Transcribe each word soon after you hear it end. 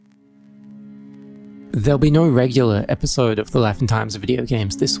There'll be no regular episode of the Life and Times of Video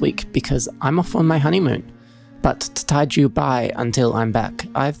Games this week because I'm off on my honeymoon. But to tide you by until I'm back,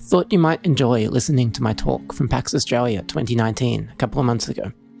 I thought you might enjoy listening to my talk from PAX Australia 2019, a couple of months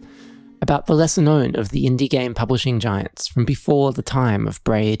ago, about the lesser known of the indie game publishing giants from before the time of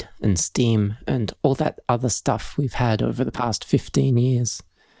Braid and Steam and all that other stuff we've had over the past 15 years.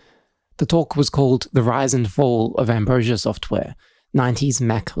 The talk was called The Rise and Fall of Ambrosia Software, 90s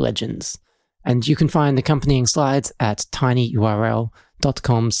Mac Legends, and you can find accompanying slides at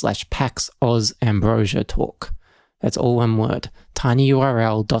tinyurl.com/PAXAusAmbrosia talk. That's all one word,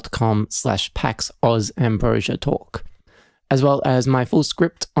 tinyurl.com/PAXAusAmbrosia talk, as well as my full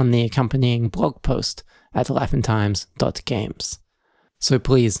script on the accompanying blog post at lifeandtimes.games. So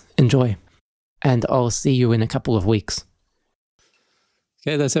please enjoy, and I'll see you in a couple of weeks.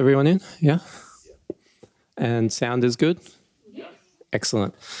 Okay, that's everyone in? Yeah? And sound is good? Yeah.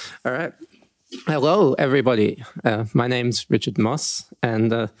 Excellent. All right. Hello, everybody. My name's Richard Moss,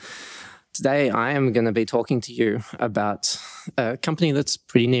 and today I am going to be talking to you about a company that's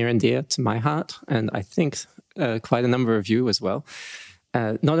pretty near and dear to my heart, and I think quite a number of you as well.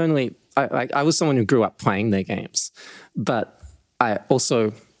 Not only, I was someone who grew up playing their games, but I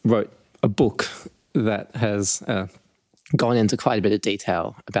also wrote a book that has gone into quite a bit of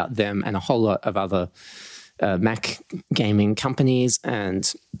detail about them and a whole lot of other Mac gaming companies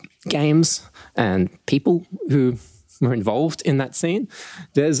and games and people who were involved in that scene.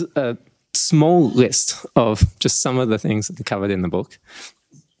 There's a small list of just some of the things that are covered in the book.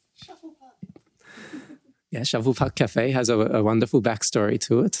 Yeah, Shovel Park Cafe has a wonderful backstory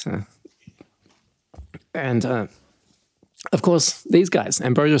to it. And of course, these guys,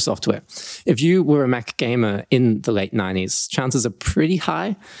 Ambrosia Software. If you were a Mac gamer in the late 90s, chances are pretty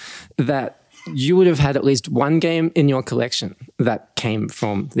high that you would have had at least one game in your collection that came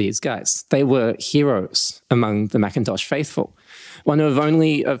from these guys. They were heroes among the Macintosh faithful, one of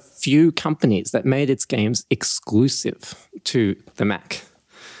only a few companies that made its games exclusive to the Mac.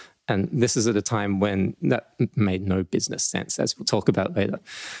 And this is at a time when that made no business sense, as we'll talk about later.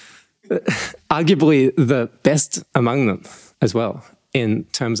 Arguably the best among them as well in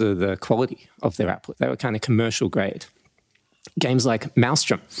terms of the quality of their output. They were kind of commercial grade. Games like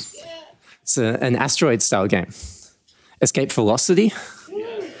Maelstrom. It's an asteroid-style game. Escape Velocity.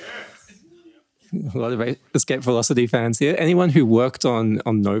 A lot of Escape Velocity fans here. Anyone who worked on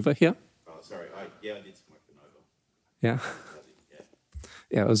Nova here? Oh, sorry. I did some work for Nova. Yeah?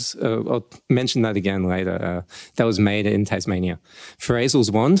 Yeah, it was, I'll mention that again later. That was made in Tasmania. Frazel's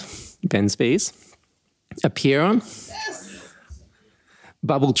Wand, Ben Spees. Apeiron. Yes.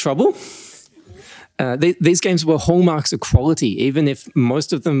 Bubble Trouble. These games were hallmarks of quality, even if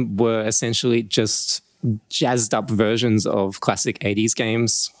most of them were essentially just jazzed up versions of classic 80s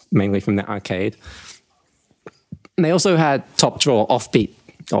games, mainly from the arcade. And they also had top draw offbeat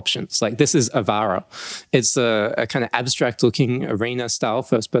options. Like this is Avara. It's a kind of abstract looking arena style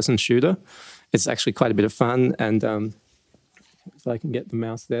first person shooter. It's actually quite a bit of fun. And if I can get the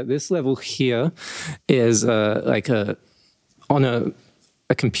mouse there, this level here is on a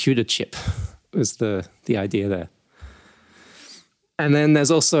computer chip was the idea there. And then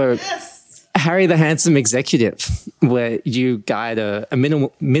there's also Harry the Handsome Executive, where you guide a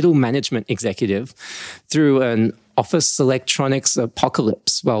middle management executive through an office electronics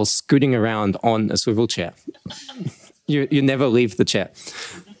apocalypse while scooting around on a swivel chair. You never leave the chair.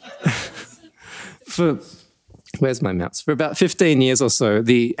 Where's my mouse? For about 15 years or so,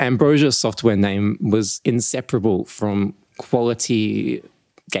 the Ambrosia Software name was inseparable from quality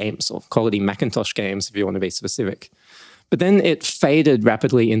games or quality Macintosh games, if you want to be specific. But then it faded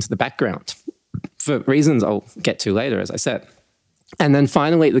rapidly into the background for reasons I'll get to later, as I said. And then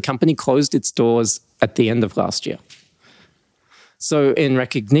finally, the company closed its doors at the end of last year. So in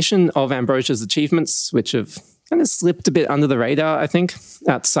recognition of Ambrosia's achievements, which have kind of slipped a bit under the radar, I think,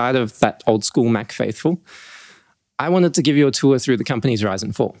 outside of that old school Mac faithful, I wanted to give you a tour through the company's rise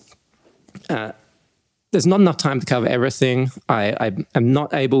and fall. There's not enough time to cover everything. I am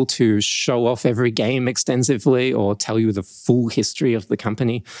not able to show off every game extensively or tell you the full history of the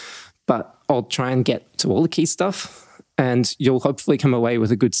company, but I'll try and get to all the key stuff, and you'll hopefully come away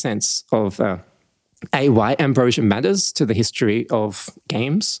with a good sense of why Ambrosia matters to the history of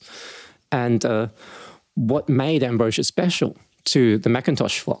games and what made Ambrosia special to the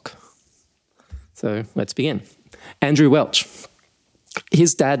Macintosh flock. So let's begin. Andrew Welch.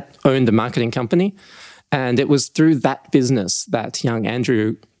 His dad owned a marketing company, and it was through that business that young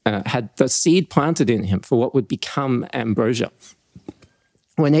Andrew had the seed planted in him for what would become Ambrosia.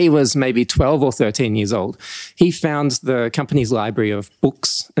 When he was maybe 12 or 13 years old, he found the company's library of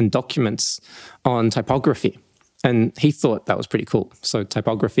books and documents on typography. And he thought that was pretty cool. So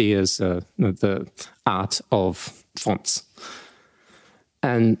typography is the art of fonts.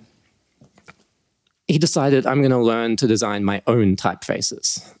 And he decided, I'm going to learn to design my own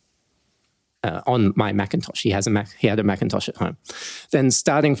typefaces on my Macintosh. He had a Macintosh at home. Then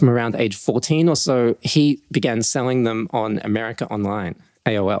starting from around age 14 or so, he began selling them on America Online,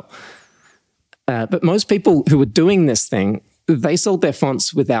 AOL. But most people who were doing this thing, they sold their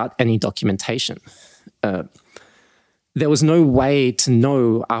fonts without any documentation. There was no way to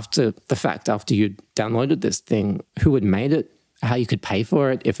know after the fact, after you downloaded this thing, who had made it, how you could pay for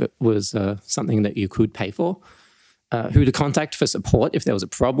it, if it was something that you could pay for, who to contact for support if there was a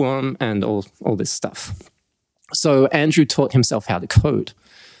problem, and all this stuff. So Andrew taught himself how to code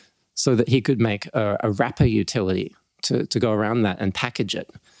so that he could make a wrapper utility to go around that and package it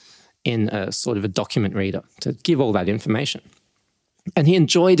in a sort of a document reader to give all that information. And he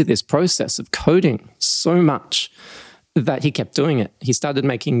enjoyed this process of coding so much that he kept doing it. He started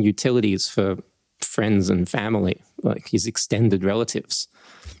making utilities for friends and family, like his extended relatives.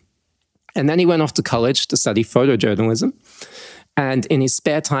 And then he went off to college to study photojournalism. And in his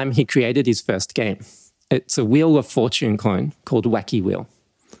spare time, he created his first game. It's a Wheel of Fortune clone called Wacky Wheel.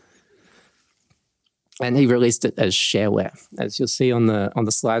 And he released it as shareware. As you'll see on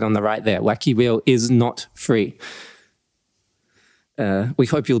the slide on the right there, Wacky Wheel is not free. We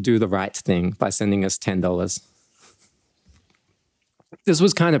hope you'll do the right thing by sending us $10. This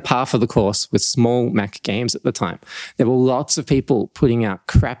was kind of par for the course with small Mac games at the time. There were lots of people putting out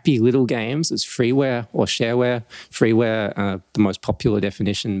crappy little games as freeware or shareware. Freeware, the most popular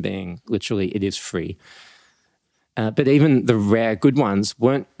definition being literally it is free. But even the rare good ones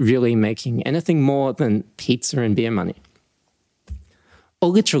weren't really making anything more than pizza and beer money. Or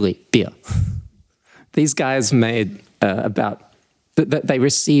literally beer. These guys made they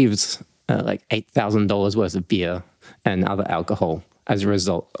received like $8,000 worth of beer and other alcohol as a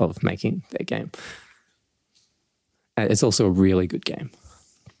result of making their game. It's also a really good game.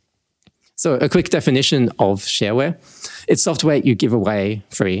 So a quick definition of shareware. It's software you give away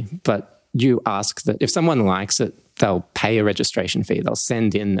free, but you ask that if someone likes it, they'll pay a registration fee. They'll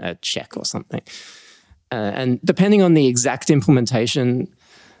send in a check or something. And depending on the exact implementation,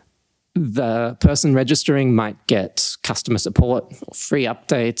 the person registering might get customer support or free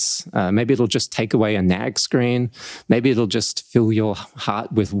updates. Maybe it'll just take away a nag screen. Maybe it'll just fill your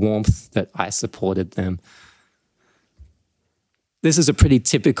heart with warmth that I supported them. This is a pretty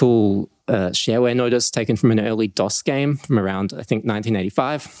typical shareware notice taken from an early DOS game from around, I think,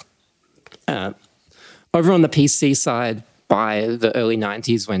 1985. Over on the PC side, by the early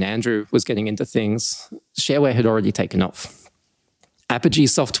 90s, when Andrew was getting into things, shareware had already taken off. Apogee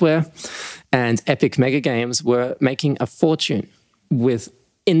Software and Epic Mega Games were making a fortune with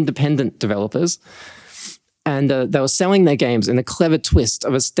independent developers, and they were selling their games in a clever twist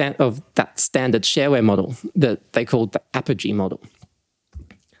of that standard shareware model that they called the Apogee model.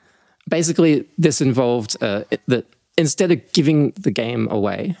 Basically, this involved that instead of giving the game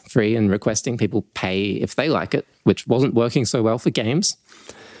away free and requesting people pay if they like it, which wasn't working so well for games,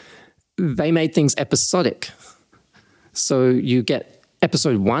 they made things episodic. So you get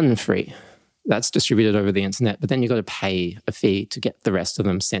episode 1 free. That's distributed over the internet, but then you've got to pay a fee to get the rest of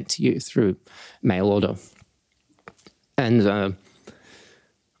them sent to you through mail order. And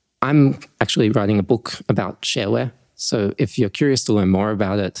I'm actually writing a book about shareware. So if you're curious to learn more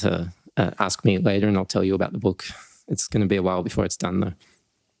about it, ask me later and I'll tell you about the book. It's going to be a while before it's done, though.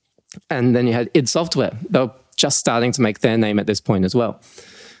 And then you had id Software. They were just starting to make their name at this point as well.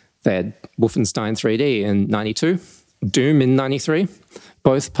 They had Wolfenstein 3D in 92, Doom in 93,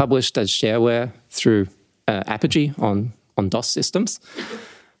 both published as shareware through Apogee on DOS systems.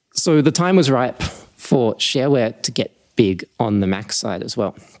 So the time was ripe for shareware to get big on the Mac side as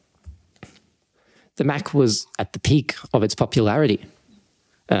well. The Mac was at the peak of its popularity,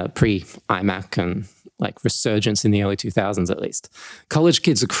 pre-iMac and like resurgence in the early 2000s at least. College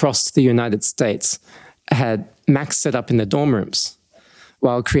kids across the United States had Macs set up in their dorm rooms,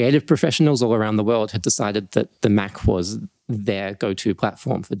 while creative professionals all around the world had decided that the Mac was their go-to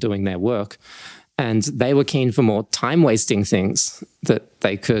platform for doing their work. And they were keen for more time-wasting things that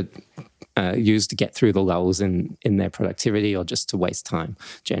they could use to get through the lulls in their productivity or just to waste time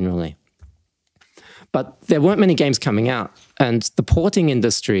generally. But there weren't many games coming out, and the porting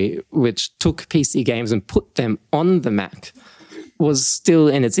industry, which took PC games and put them on the Mac, was still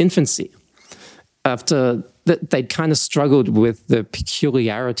in its infancy. After that they'd kind of struggled with the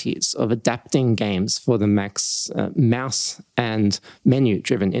peculiarities of adapting games for the Mac's mouse and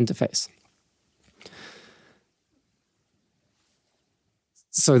menu-driven interface.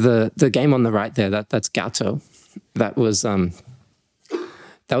 So the game on the right there, that's Gato. That was a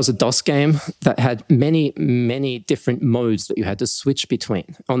DOS game that had many, many different modes that you had to switch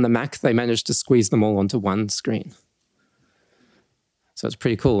between. On the Mac, they managed to squeeze them all onto one screen. So it's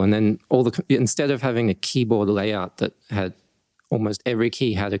pretty cool. And then instead of having a keyboard layout that had almost every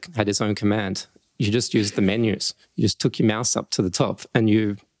key had its own command, you just used the menus. You just took your mouse up to the top and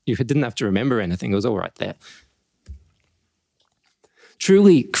you didn't have to remember anything. It was all right there.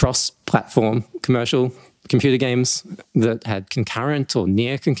 Truly cross-platform commercial computer games that had concurrent or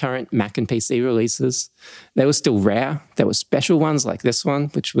near concurrent Mac and PC releases. They were still rare. There were special ones like this one,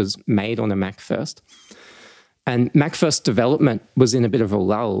 which was made on a Mac first. And Mac first development was in a bit of a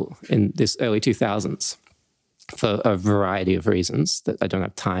lull in this early 2000s for a variety of reasons that I don't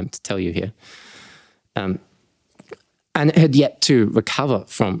have time to tell you here. And it had yet to recover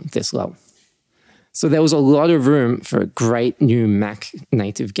from this lull. So there was a lot of room for a great new Mac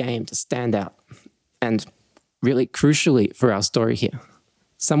native game to stand out. And really crucially for our story here,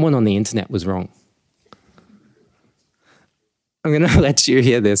 someone on the internet was wrong. I'm going to let you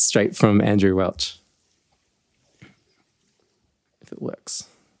hear this straight from Andrew Welch. If it works.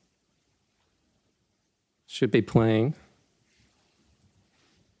 Should be playing.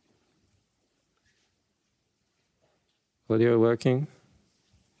 Audio working?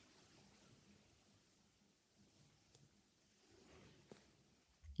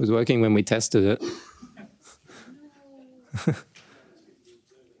 It was working when we tested it. I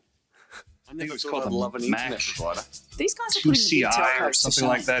think it was called the Mac These guys are putting the 2CI or something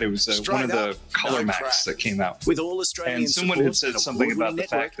like that. It was one of the color Macs that came out. With all Australian and someone had said something about the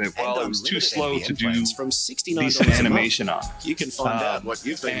fact that, well, it was too slow to do decent animation on. You can find out what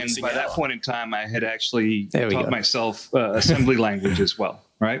you've been missing by that out. point in time, I had actually taught myself assembly language as well,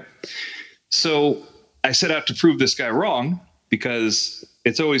 right? So I set out to prove this guy wrong, because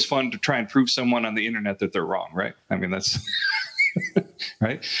it's always fun to try and prove someone on the internet that they're wrong, right? I mean, that's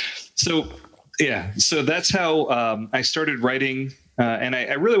right. So yeah, so that's how I started writing, and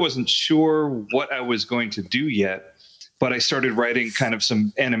I really wasn't sure what I was going to do yet, but I started writing kind of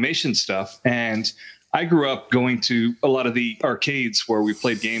some animation stuff. And I grew up going to a lot of the arcades where we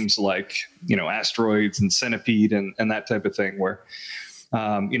played games like, Asteroids and Centipede and that type of thing, where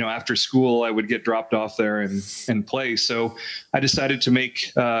after school, I would get dropped off there and play. So I decided to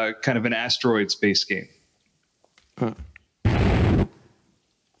make kind of an asteroids-based game.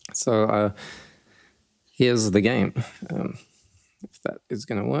 So here's the game. If that is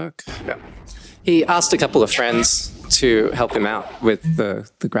going to work. Yeah. He asked a couple of friends to help him out with the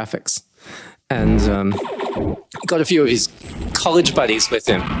graphics. And got a few of his college buddies with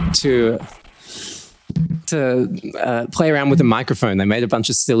him to play around with the microphone. They made a bunch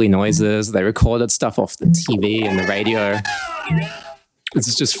of silly noises. They recorded stuff off the TV and the radio.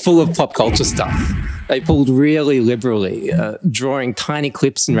 It's just full of pop culture stuff. They pulled really liberally, drawing tiny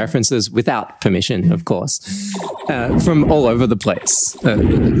clips and references without permission, of course, from all over the place.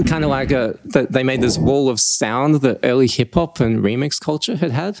 Kind of like they made this wall of sound that early hip hop and remix culture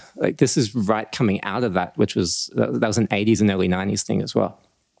had. Like, this is right coming out of that, which was that was an 80s and early 90s thing as well.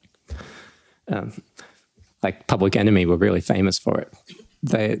 Like Public Enemy were really famous for it.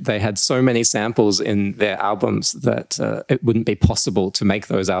 They had so many samples in their albums that it wouldn't be possible to make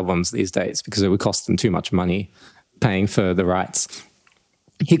those albums these days because it would cost them too much money paying for the rights.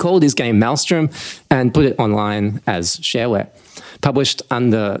 He called his game Maelstrom and put it online as shareware, published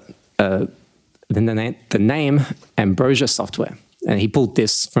under the name Ambrosia software. And he pulled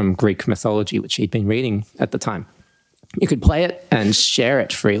this from Greek mythology, which he'd been reading at the time. You could play it and share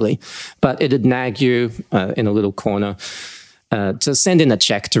it freely, but it'd nag you in a little corner to send in a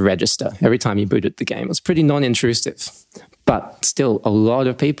check to register every time you booted the game. It was pretty non-intrusive, but still a lot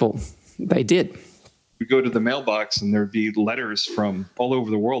of people, they did. We go to the mailbox and there'd be letters from all over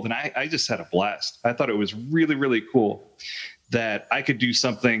the world, and I just had a blast. I thought it was really, really cool that I could do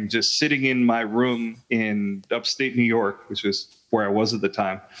something just sitting in my room in upstate New York, which was where I was at the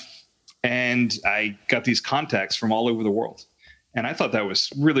time, and I got these contacts from all over the world. And I thought that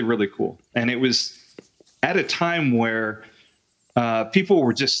was really, really cool. And it was at a time where people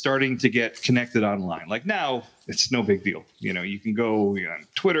were just starting to get connected online. Like now, it's no big deal. You can go on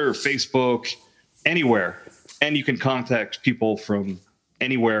Twitter, Facebook, anywhere, and you can contact people from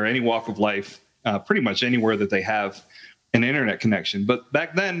anywhere, any walk of life, pretty much anywhere that they have an internet connection. But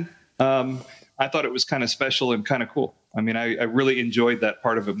back then, I thought it was kind of special and kind of cool. I mean, I really enjoyed that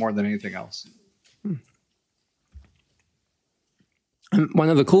part of it more than anything else. And one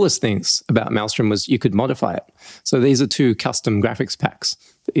of the coolest things about Maelstrom was you could modify it. So these are two custom graphics packs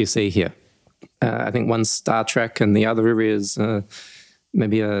that you see here. I think one's Star Trek and the other is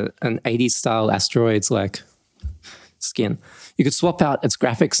maybe an 80s style asteroids like skin. You could swap out its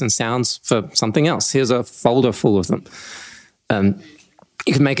graphics and sounds for something else. Here's a folder full of them.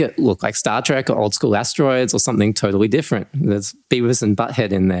 You can make it look like Star Trek or old school asteroids or something totally different. There's Beavis and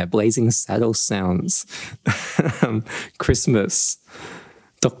Butthead in there, Blazing Saddle Sounds, Christmas,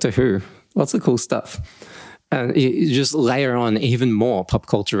 Doctor Who, lots of cool stuff. And you just layer on even more pop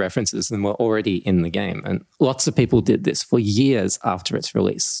culture references than were already in the game. And lots of people did this for years after its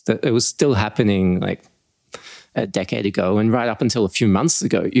release. It was still happening like a decade ago, and right up until a few months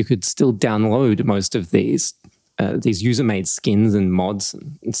ago, you could still download most of these user-made skins and mods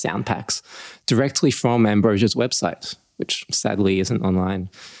and sound packs directly from Ambrosia's website, which sadly isn't online.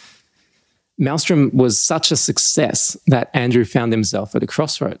 Maelstrom was such a success that Andrew found himself at a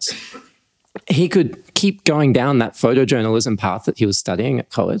crossroads. He could keep going down that photojournalism path that he was studying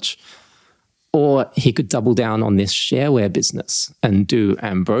at college, or he could double down on this shareware business and do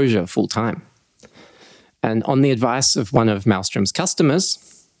Ambrosia full-time. And on the advice of one of Maelstrom's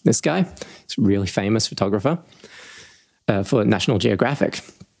customers, this guy, he's a really famous photographer for National Geographic,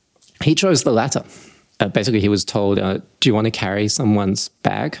 he chose the latter. Basically, he was told, do you want to carry someone's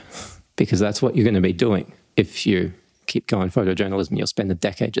bag? Because that's what you're going to be doing. If you keep going photojournalism, you'll spend a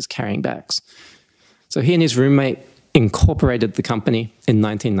decade just carrying bags. So he and his roommate incorporated the company in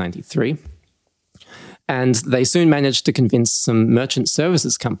 1993. And they soon managed to convince some merchant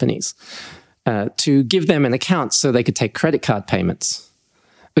services companies to give them an account so they could take credit card payments,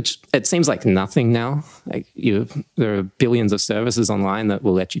 which it seems like nothing now. Like there are billions of services online that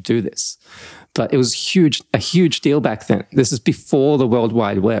will let you do this. But it was a huge deal back then. This is before the World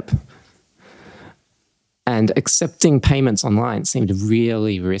Wide Web. And accepting payments online seemed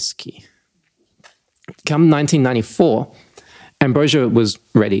really risky. Come 1994, Ambrosia was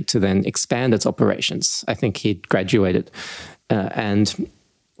ready to then expand its operations. I think he'd graduated. And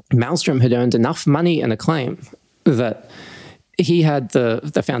Maelstrom had earned enough money and acclaim that he had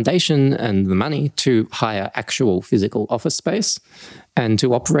the foundation and the money to hire actual physical office space and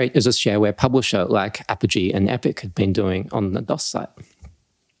to operate as a shareware publisher like Apogee and Epic had been doing on the DOS site.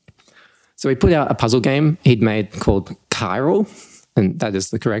 So he put out a puzzle game he'd made called Chiral, and that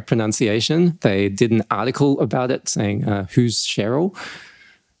is the correct pronunciation. They did an article about it saying, who's Cheryl,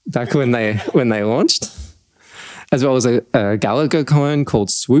 back when they launched, as well as a Gallagher clone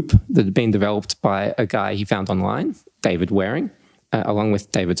called Swoop that had been developed by a guy he found online, David Waring, along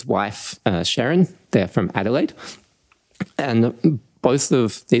with David's wife, Sharon. They're from Adelaide. And both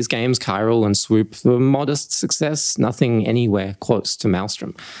of these games, Chiral and Swoop, were modest success, nothing anywhere close to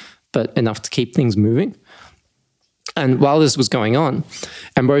Maelstrom, but enough to keep things moving. And while this was going on,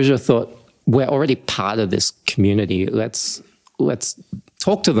 Ambrosia thought, we're already part of this community. Let's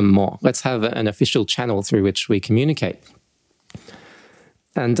talk to them more. Let's have an official channel through which we communicate.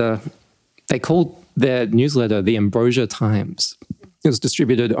 And they called their newsletter the Ambrosia Times. It was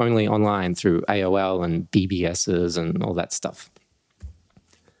distributed only online through AOL and BBSs and all that stuff.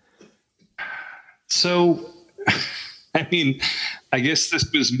 So, I mean, I guess this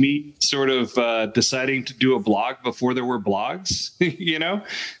was me sort of deciding to do a blog before there were blogs, you know?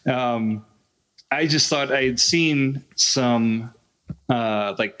 I just thought I had seen some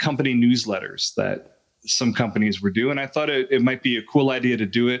like company newsletters that some companies were doing. I thought it might be a cool idea to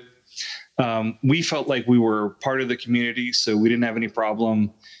do it. We felt like we were part of the community, so we didn't have any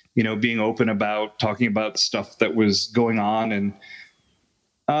problem, you know, being open about talking about stuff that was going on. And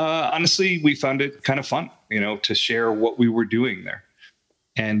honestly, we found it kind of fun, you know, to share what we were doing there.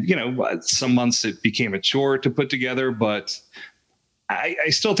 And, you know, some months it became a chore to put together, but I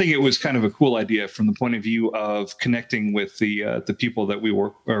still think it was kind of a cool idea from the point of view of connecting with the people that we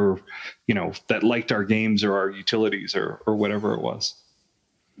work, or, you know, that liked our games or our utilities or whatever it was.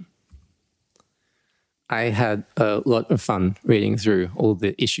 I had a lot of fun reading through all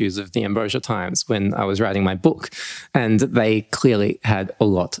the issues of the Ambrosia Times when I was writing my book, and they clearly had a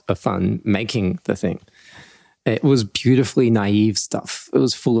lot of fun making the thing. It was beautifully naive stuff. It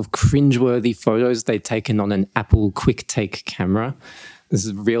was full of cringeworthy photos they'd taken on an Apple QuickTake camera. This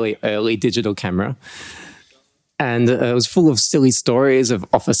is a really early digital camera. And it was full of silly stories of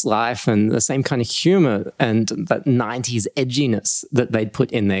office life and the same kind of humor and that 90s edginess that they'd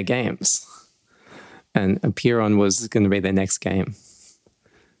put in their games. And Apeiron was going to be their next game.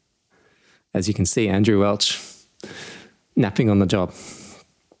 As you can see, Andrew Welch napping on the job.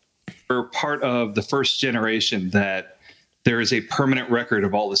 We're part of the first generation that there is a permanent record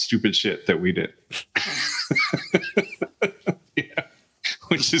of all the stupid shit that we did. Yeah.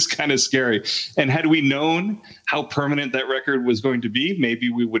 which is kind of scary. And had we known how permanent that record was going to be, maybe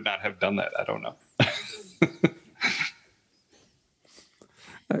we would not have done that. I don't know.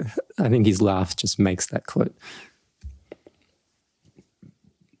 I think his laugh just makes that quote.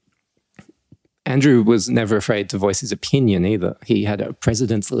 Andrew was never afraid to voice his opinion either. He had a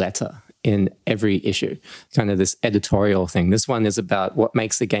president's letter in every issue, kind of this editorial thing. This one is about what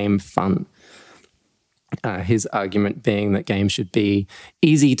makes a game fun. His argument being that games should be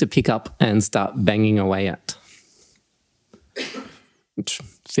easy to pick up and start banging away at, which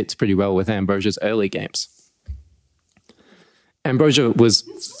fits pretty well with Ambrosia's early games. Ambrosia was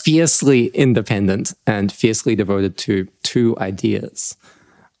fiercely independent and fiercely devoted to two ideas.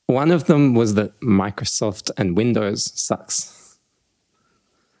 One of them was that Microsoft and Windows sucks.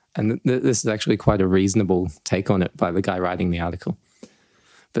 And this is actually quite a reasonable take on it by the guy writing the article.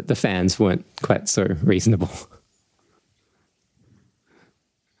 But the fans weren't quite so reasonable.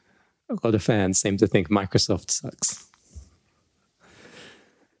 A lot of fans seem to think Microsoft sucks.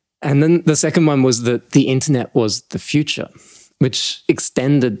 And then the second one was that the internet was the future, which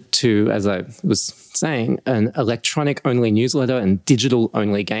extended to, as I was saying, an electronic-only newsletter and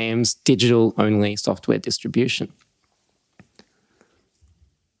digital-only games, digital-only software distribution.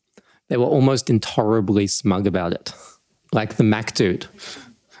 They were almost intolerably smug about it, like the Mac dude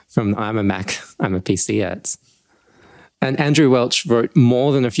from I'm a Mac, I'm a PC ads. And Andrew Welch wrote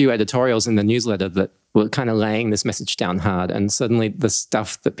more than a few editorials in the newsletter that were kind of laying this message down hard. And suddenly the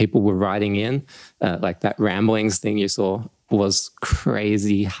stuff that people were writing in, like that ramblings thing you saw, was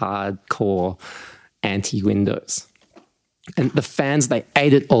crazy, hardcore anti-Windows. And the fans, they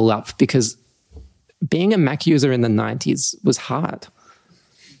ate it all up because being a Mac user in the 90s was hard.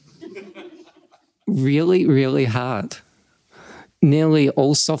 Really, really hard. Nearly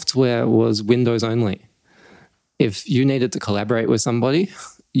all software was Windows only. If you needed to collaborate with somebody,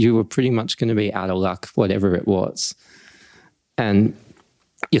 you were pretty much going to be out of luck, whatever it was. And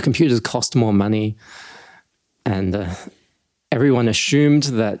your computers cost more money, and everyone assumed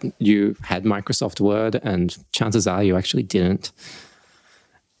that you had Microsoft Word, and chances are you actually didn't.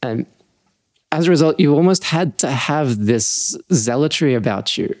 And as a result, you almost had to have this zealotry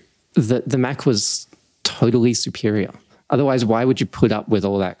about you that the Mac was totally superior. Otherwise, why would you put up with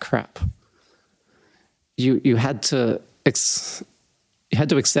all that crap? You had to accept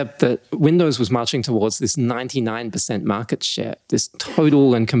that Windows was marching towards this 99% market share, this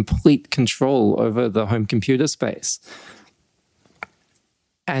total and complete control over the home computer space.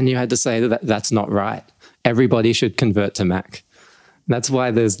 And you had to say that that's not right. Everybody should convert to Mac. That's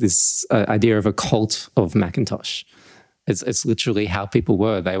why there's this idea of a cult of Macintosh. It's literally how people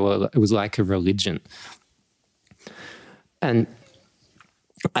were. It was like a religion. And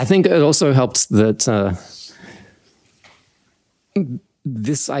I think it also helped that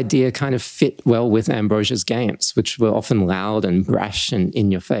this idea kind of fit well with Ambrosia's games, which were often loud and brash and in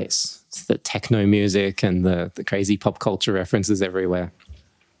your face. It's the techno music and the crazy pop culture references everywhere.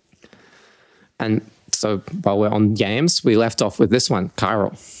 And so while we're on games, we left off with this one,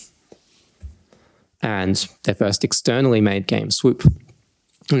 Chiral. And their first externally made game, Swoop.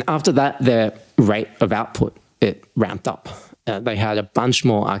 And after that, their rate of output, it ramped up. They had a bunch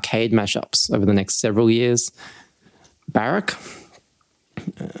more arcade mashups over the next several years. Barrack,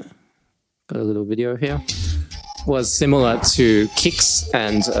 got a little video here, was similar to Kix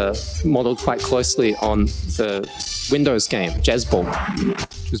and modeled quite closely on the Windows game, Jazzball,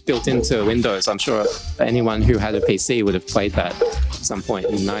 which was built into Windows. I'm sure anyone who had a PC would have played that at some point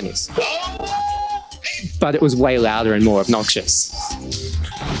in the 90s. But it was way louder and more obnoxious.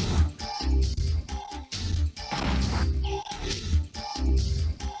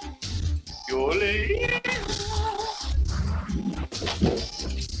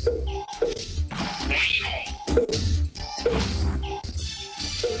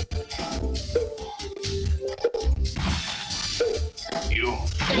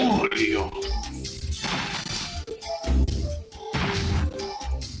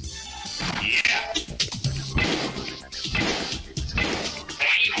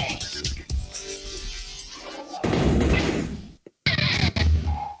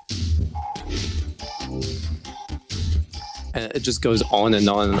 It just goes on and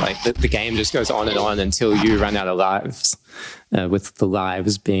on. Like the game just goes on and on until you run out of lives, with the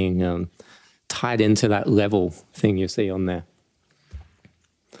lives being tied into that level thing you see on there.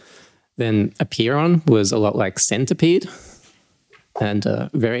 Then Apeiron was a lot like Centipede, and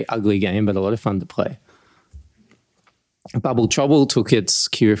a very ugly game, but a lot of fun to play. Bubble Trouble took its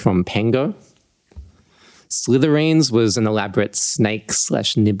cue from Pengo. Slytherines was an elaborate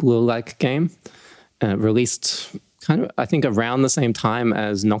snake/nibbler-like game, released kind of, I think, around the same time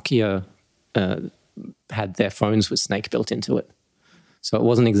as Nokia had their phones with Snake built into it. So it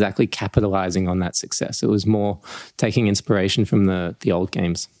wasn't exactly capitalizing on that success. It was more taking inspiration from the old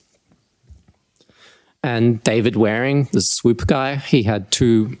games. And David Waring, the Swoop guy, he had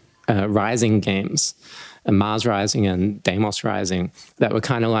two Rising games, Mars Rising and Deimos Rising, that were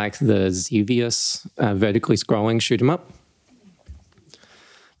kind of like the Xevious vertically scrolling shoot 'em up.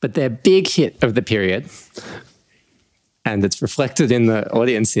 But their big hit of the period, and it's reflected in the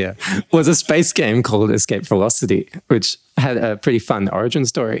audience here, was a space game called Escape Velocity, which had a pretty fun origin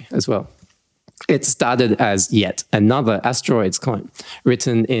story as well. It started as yet another asteroids clone,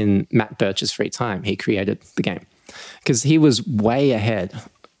 written in Matt Birch's free time. He created the game because he was way ahead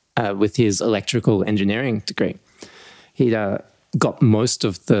with his electrical engineering degree. He'd got most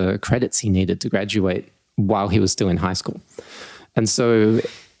of the credits he needed to graduate while he was still in high school. And so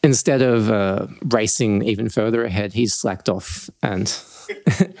instead of racing even further ahead, he slacked off and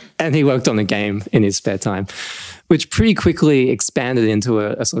and he worked on a game in his spare time, which pretty quickly expanded into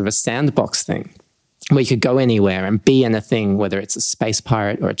a sort of a sandbox thing where you could go anywhere and be anything, whether it's a space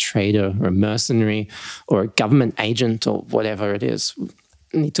pirate or a trader or a mercenary or a government agent or whatever it is.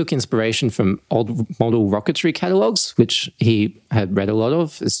 And he took inspiration from old model rocketry catalogs, which he had read a lot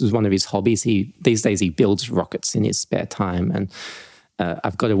of. This was one of his hobbies. These days he builds rockets in his spare time, and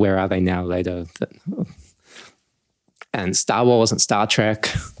I've got a Where Are They Now later. And Star Wars and Star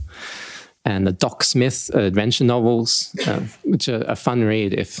Trek and the Doc Smith adventure novels, which are a fun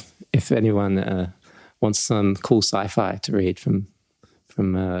read if anyone wants some cool sci-fi to read from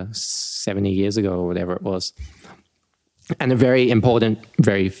 70 years ago or whatever it was. And a very important,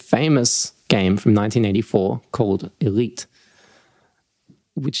 very famous game from 1984 called Elite,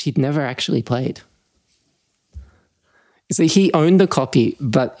 which he'd never actually played. So he owned a copy,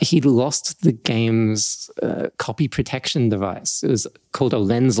 but he lost the game's copy protection device. It was called a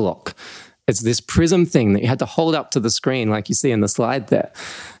lens lock. It's this prism thing that you had to hold up to the screen, like you see in the slide there,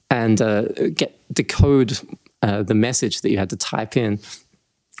 and decode the message that you had to type in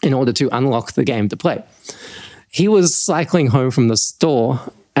order to unlock the game to play. He was cycling home from the store,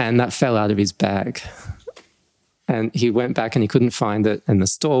 and that fell out of his bag. And he went back and he couldn't find it, and the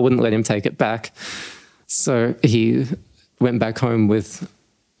store wouldn't let him take it back. So he went back home with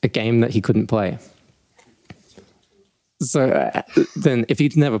a game that he couldn't play. So then if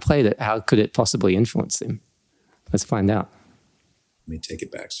he'd never played it, how could it possibly influence him? Let's find out. Let me take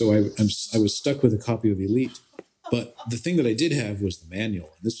it back. So I was stuck with a copy of Elite, but the thing that I did have was the manual.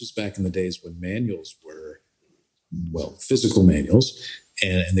 And this was back in the days when manuals were, well, physical manuals,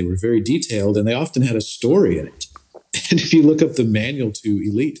 and they were very detailed, and they often had a story in it. And if you look up the manual to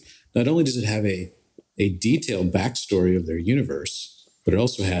Elite, not only does it have a detailed backstory of their universe, but it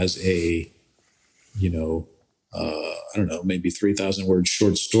also has a, I don't know, maybe 3,000 word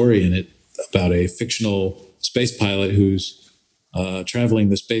short story in it about a fictional space pilot who's traveling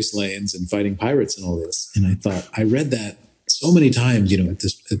the space lanes and fighting pirates and all this. And I thought, I read that so many times,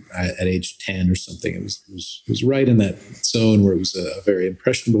 at age 10 or something. It was right in that zone where it was a very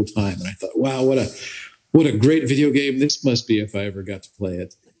impressionable time. And I thought, wow, what a great video game this must be if I ever got to play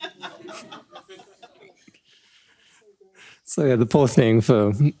it. So yeah, the poor thing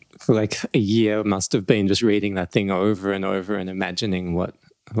for like a year must have been just reading that thing over and over and imagining what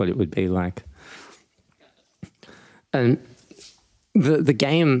it would be like. And the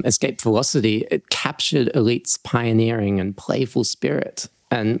game Escape Velocity, it captured Elite's pioneering and playful spirit,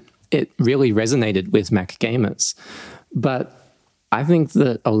 and it really resonated with Mac gamers. But I think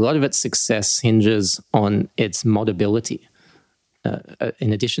that a lot of its success hinges on its modability.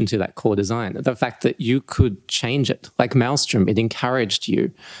 In addition to that core design, the fact that you could change it. Like Maelstrom, it encouraged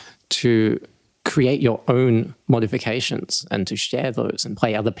you to create your own modifications and to share those and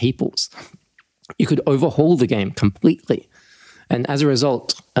play other people's. You could overhaul the game completely. And as a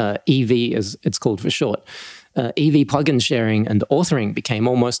result, EV, as it's called for short, EV plugin sharing and authoring became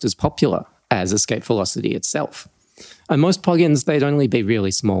almost as popular as Escape Velocity itself. And most plugins, they'd only be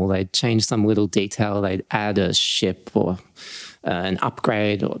really small. They'd change some little detail. They'd add a ship or an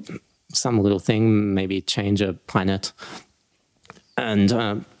upgrade or some little thing, maybe change a planet.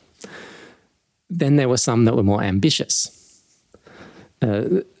 And then there were some that were more ambitious.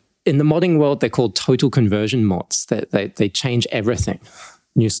 In the modding world, they're called total conversion mods. They change everything.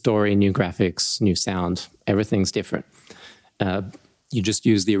 New story, new graphics, new sound, everything's different. You just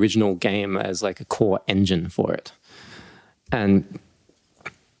use the original game as like a core engine for it. And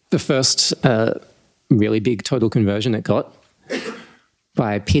the first really big total conversion it got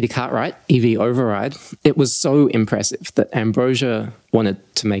by Peter Cartwright, EV Override, it was so impressive that Ambrosia wanted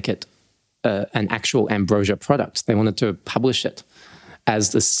to make it an actual Ambrosia product. They wanted to publish it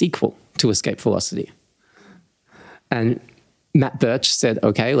as the sequel to Escape Velocity. And Matt Birch said,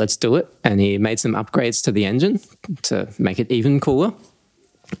 okay, let's do it. And he made some upgrades to the engine to make it even cooler.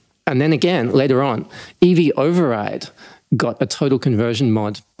 And then again, later on, EV Override got a total conversion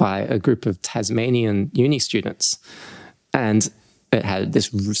mod by a group of Tasmanian uni students. And it had this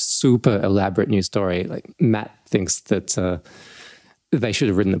super elaborate new story. Like, Matt thinks that they should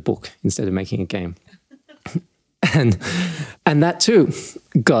have written a book instead of making a game. and that too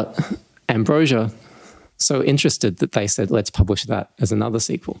got Ambrosia so interested that they said, let's publish that as another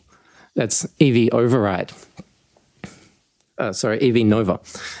sequel. That's EV Override. EV Nova.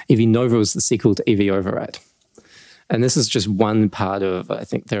 EV Nova was the sequel to EV Override. And this is just one part of, I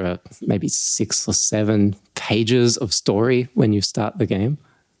think there are maybe 6 or 7 pages of story when you start the game.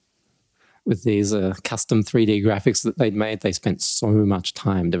 With these custom 3D graphics that they'd made, they spent so much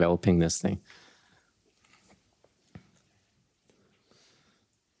time developing this thing.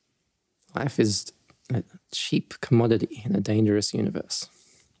 Life is a cheap commodity in a dangerous universe.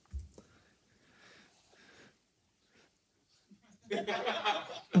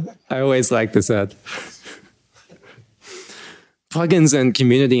 I always like this ad. Plugins and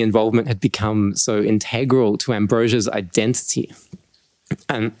community involvement had become so integral to Ambrosia's identity.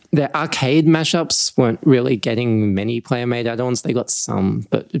 And their arcade mashups weren't really getting many player-made add-ons. They got some,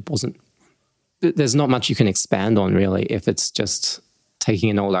 but it wasn't... There's not much you can expand on, really, if it's just taking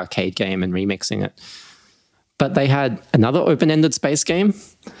an old arcade game and remixing it. But they had another open-ended space game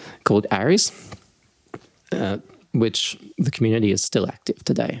called Ares, which the community is still active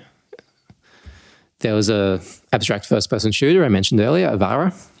today. There was a abstract first-person shooter I mentioned earlier,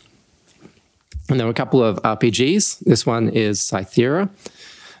 Avara. And there were a couple of RPGs. This one is Cythera,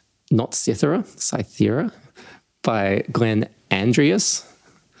 not Cythera, Cythera, by Glenn Andreas.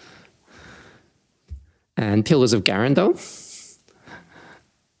 And Pillars of Garandol.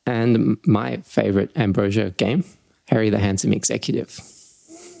 And my favorite Ambrosia game, Harry the Handsome Executive.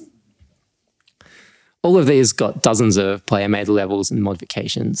 All of these got dozens of player-made levels and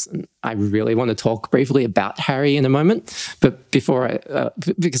modifications, and I really want to talk briefly about Harry in a moment, but before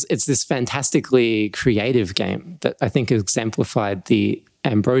because it's this fantastically creative game that I think exemplified the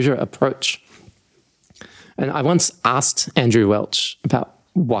Ambrosia approach. And I once asked Andrew Welch about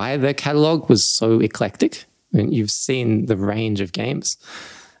why their catalog was so eclectic. I mean, you've seen the range of games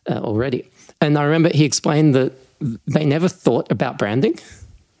already. And I remember he explained that they never thought about branding.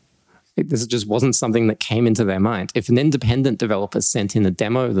 This just wasn't something that came into their mind. If an independent developer sent in a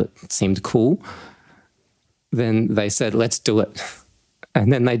demo that seemed cool, then they said, let's do it.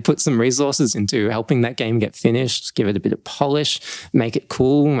 And then they'd put some resources into helping that game get finished, give it a bit of polish, make it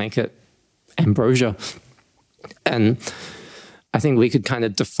cool, make it Ambrosia. And I think we could kind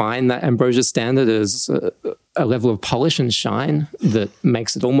of define that Ambrosia standard as a level of polish and shine that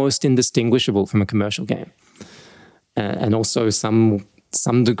makes it almost indistinguishable from a commercial game. And also some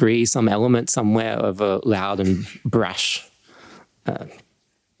degree, some element somewhere of a loud and brash.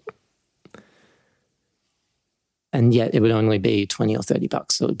 And yet it would only be 20 or 30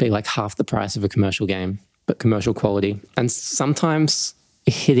 bucks. So it would be like half the price of a commercial game, but commercial quality. And sometimes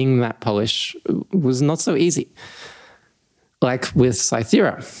hitting that polish was not so easy. Like with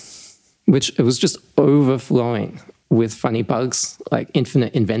Cythera, which it was just overflowing with funny bugs, like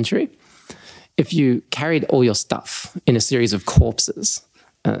infinite inventory. If you carried all your stuff in a series of corpses,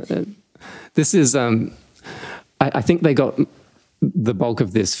 this is, I think they got the bulk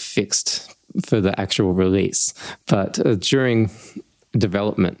of this fixed for the actual release, but during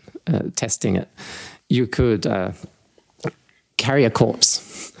development, testing it, you could carry a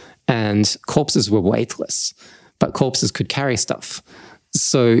corpse, and corpses were weightless, but corpses could carry stuff.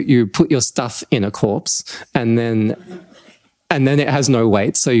 So you put your stuff in a corpse, and then it has no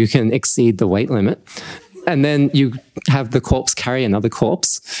weight, so you can exceed the weight limit. And then you have the corpse carry another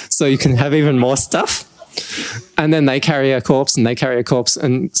corpse, so you can have even more stuff. And then they carry a corpse, and they carry a corpse,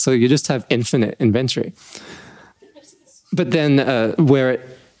 and so you just have infinite inventory. But then where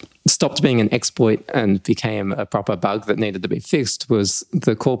it stopped being an exploit and became a proper bug that needed to be fixed was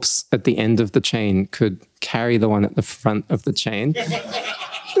the corpse at the end of the chain could carry the one at the front of the chain.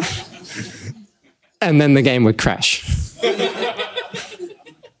 And then the game would crash.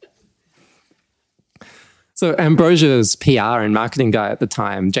 So Ambrosia's PR and marketing guy at the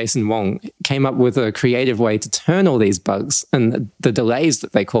time, Jason Wong, came up with a creative way to turn all these bugs and the delays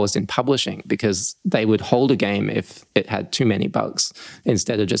that they caused in publishing, because they would hold a game if it had too many bugs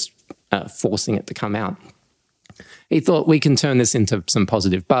instead of just forcing it to come out. He thought we can turn this into some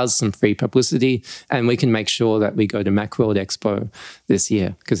positive buzz, some free publicity, and we can make sure that we go to Macworld Expo this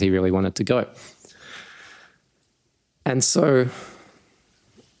year, because he really wanted to go. And so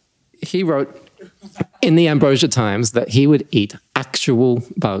he wrote in the Ambrosia Times that he would eat actual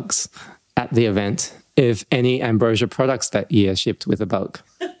bugs at the event if any Ambrosia products that year shipped with a bug.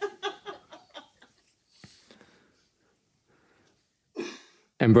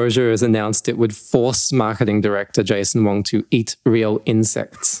 Ambrosia has announced it would force marketing director Jason Wong to eat real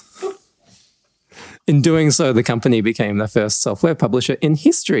insects. In doing so, the company became the first software publisher in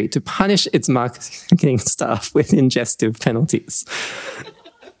history to punish its marketing staff with ingestive penalties.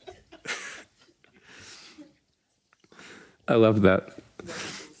 I love that.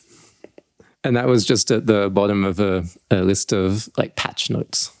 And that was just at the bottom of a list of like patch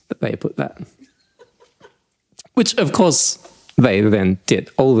notes that they put that. Which, of course, they then did.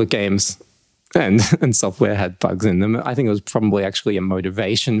 All the games and software had bugs in them. I think it was probably actually a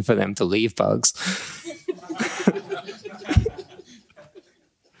motivation for them to leave bugs.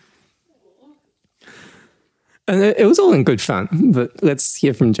 And it was all in good fun, but let's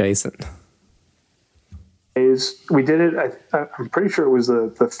hear from Jason. We did it, I'm pretty sure it was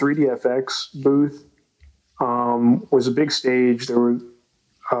the 3DFX booth. Was a big stage. There were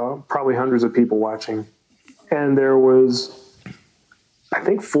probably hundreds of people watching. And there was, I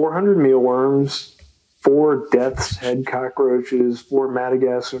think, 400 mealworms, 4 death's head cockroaches, 4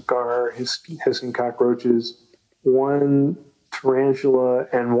 Madagascar hissing cockroaches, 1 tarantula,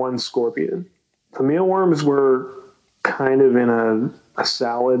 and 1 scorpion. The mealworms were kind of in a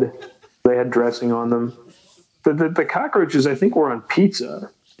salad. They had dressing on them. The cockroaches, I think, were on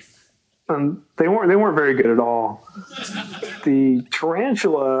pizza. They weren't very good at all. The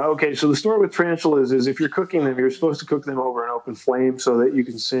tarantula, okay, so the story with tarantulas is if you're cooking them, you're supposed to cook them over an open flame so that you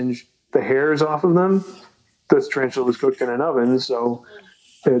can singe the hairs off of them. This tarantula was cooked in an oven, so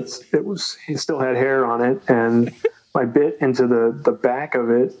it still had hair on it, and I bit into the back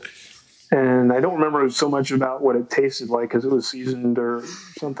of it, and I don't remember so much about what it tasted like because it was seasoned or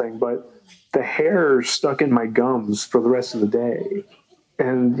something, but the hair stuck in my gums for the rest of the day.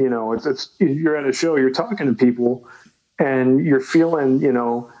 And, you know, you're at a show, you're talking to people, and you're feeling, you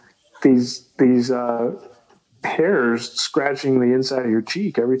know, these hairs scratching the inside of your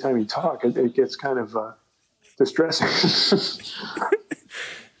cheek every time you talk. It gets kind of distressing.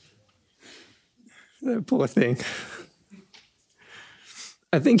 That poor thing.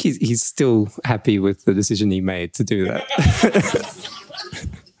 I think he's still happy with the decision he made to do that.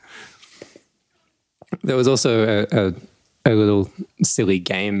 There was also a little silly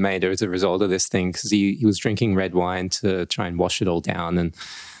game made as a result of this thing because he was drinking red wine to try and wash it all down,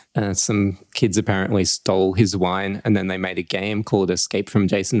 and some kids apparently stole his wine, and then they made a game called Escape from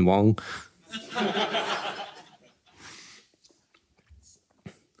Jason Wong.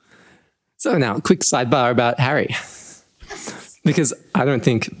 So now, a quick sidebar about Harry, because I don't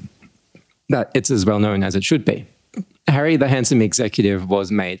think that it's as well known as it should be. Harry the Handsome Executive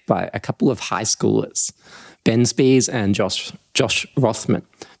was made by a couple of high schoolers, Ben Spees and Josh Rothman.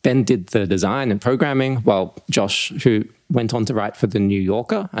 Ben did the design and programming, while Josh, who went on to write for The New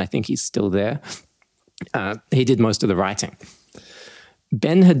Yorker, I think he's still there, he did most of the writing.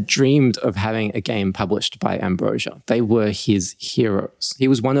 Ben had dreamed of having a game published by Ambrosia. They were his heroes. He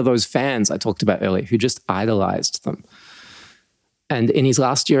was one of those fans I talked about earlier who just idolized them. And in his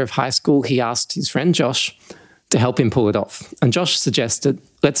last year of high school, he asked his friend Josh to help him pull it off. And Josh suggested,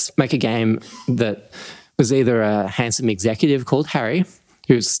 let's make a game that was either a handsome executive called Harry,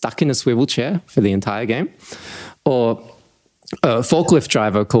 who's stuck in a swivel chair for the entire game, or a forklift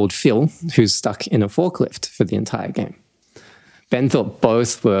driver called Phil, who's stuck in a forklift for the entire game. Ben thought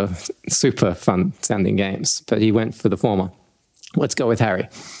both were super fun-sounding games, but he went for the former. Let's go with Harry.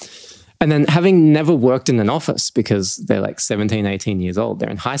 And then, having never worked in an office, because they're like 17, 18 years old, they're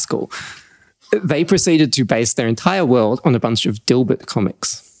in high school, they proceeded to base their entire world on a bunch of Dilbert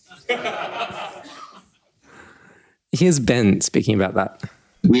comics. Here's Ben speaking about that.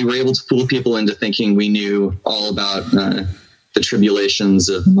 We were able to fool people into thinking we knew all about the tribulations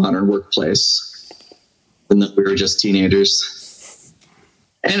of the modern workplace, and that we were just teenagers.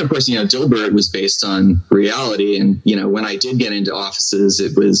 And of course, you know, Dilbert was based on reality. And, you know, when I did get into offices,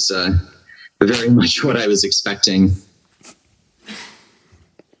 it was very much what I was expecting.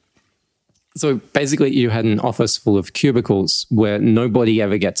 So basically, you had an office full of cubicles where nobody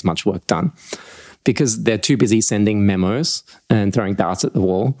ever gets much work done because they're too busy sending memos and throwing darts at the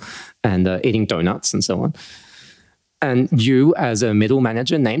wall and eating donuts and so on. And you, as a middle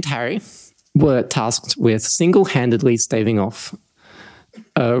manager named Harry, were tasked with single-handedly staving off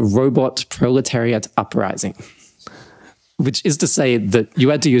a robot proletariat uprising. which is to say that you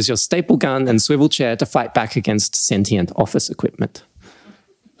had to use your staple gun and swivel chair to fight back against sentient office equipment.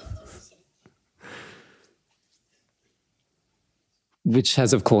 Which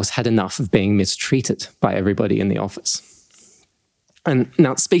has, of course, had enough of being mistreated by everybody in the office. And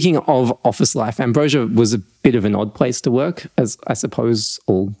now, speaking of office life, Ambrosia was a bit of an odd place to work, as I suppose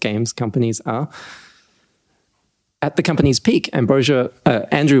all games companies are. At the company's peak,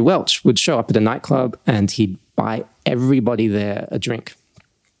 Andrew Welch would show up at a nightclub and he'd buy everybody there a drink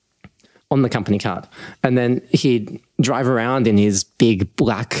on the company card. And then he'd drive around in his big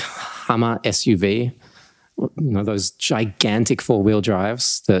black Hummer SUV, those gigantic four-wheel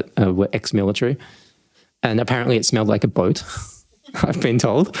drives that were ex-military. And apparently it smelled like a boat, I've been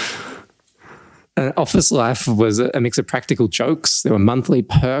told. Office life was a mix of practical jokes. There were monthly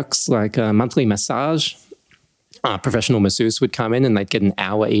perks like a monthly massage. Professional masseuse would come in and they'd get an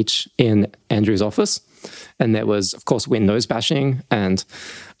hour each in Andrew's office. And there was, of course, windows bashing and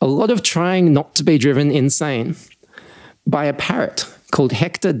a lot of trying not to be driven insane by a parrot called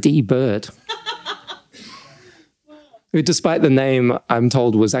Hector D. Bird, who, despite the name, I'm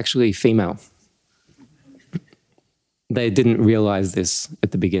told, was actually female. They didn't realize this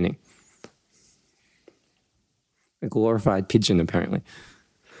at the beginning. A glorified pigeon, apparently.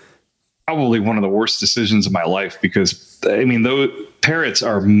 Probably one of the worst decisions of my life because, those parrots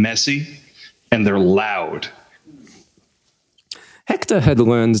are messy and they're loud. Hector had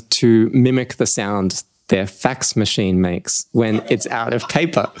learned to mimic the sound their fax machine makes when it's out of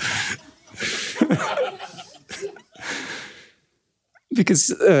paper.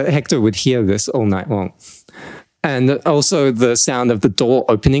 Because Hector would hear this all night long. And also the sound of the door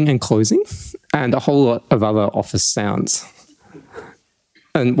opening and closing and a whole lot of other office sounds.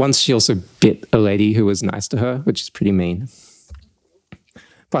 And once she also bit a lady who was nice to her, which is pretty mean.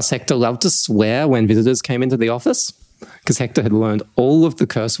 Plus, Hector loved to swear when visitors came into the office because Hector had learned all of the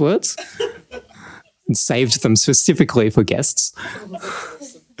curse words and saved them specifically for guests.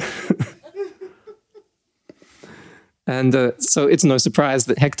 And so it's no surprise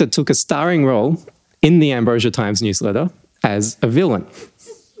that Hector took a starring role in the Ambrosia Times newsletter as a villain.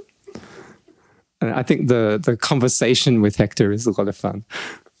 And I think the conversation with Hector is a lot of fun.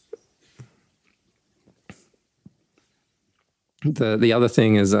 The other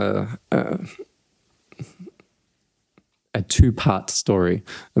thing is a two-part story,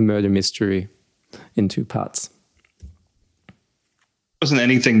 a murder mystery in 2 parts. It wasn't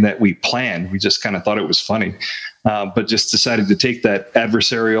anything that we planned. We just kind of thought it was funny, but just decided to take that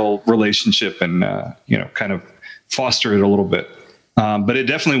adversarial relationship and kind of foster it a little bit. But it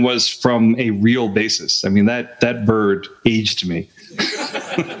definitely was from a real basis. That bird aged me.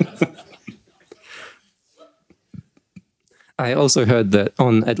 I also heard that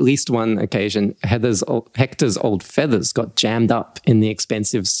on at least one occasion, Hector's old feathers got jammed up in the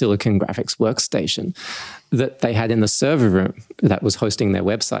expensive Silicon Graphics workstation that they had in the server room that was hosting their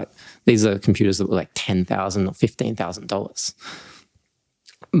website. These are computers that were like $10,000 or $15,000.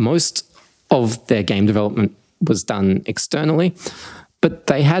 Most of their game development was done externally, but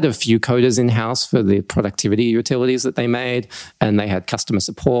they had a few coders in-house for the productivity utilities that they made, and they had customer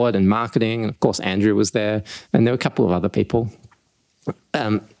support and marketing, and of course Andrew was there, and there were a couple of other people.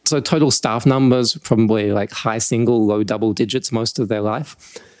 So total staff numbers, probably like high single, low double digits most of their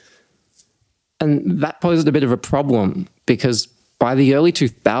life. And that posed a bit of a problem because by the early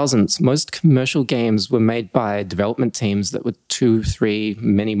 2000s, most commercial games were made by development teams that were 2, 3,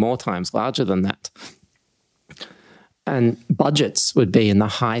 many more times larger than that. And budgets would be in the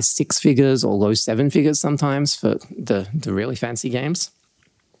high 6 figures or low 7 figures sometimes for the really fancy games.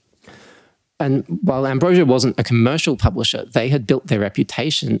 And while Ambrosia wasn't a commercial publisher, they had built their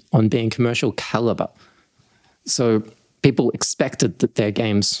reputation on being commercial caliber. So people expected that their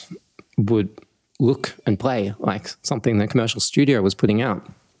games would look and play like something the commercial studio was putting out.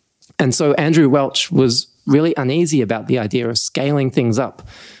 And so Andrew Welch was really uneasy about the idea of scaling things up,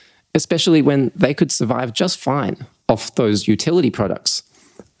 especially when they could survive just fine off those utility products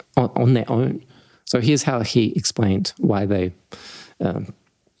on their own. So here's how he explained why they were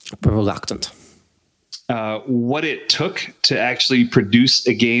reluctant. What it took to actually produce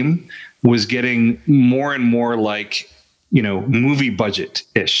a game was getting more and more like, movie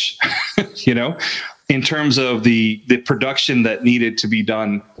budget-ish, in terms of the production that needed to be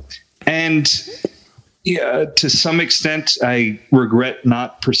done. And to some extent, I regret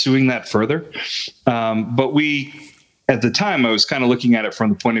not pursuing that further. But at the time, I was kind of looking at it from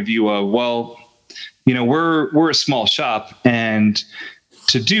the point of view of, we're a small shop, and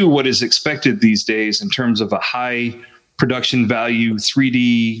to do what is expected these days in terms of a high production value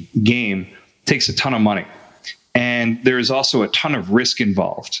 3D game takes a ton of money. And there is also a ton of risk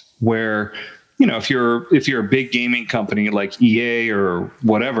involved where, if you're a big gaming company like EA or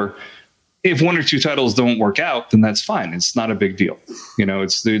whatever, if one or two titles don't work out, then that's fine. It's not a big deal.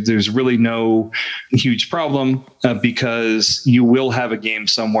 There's really no huge problem because you will have a game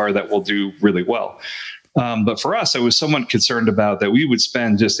somewhere that will do really well. But for us, I was somewhat concerned about that we would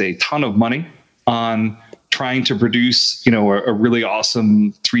spend just a ton of money on trying to produce, a really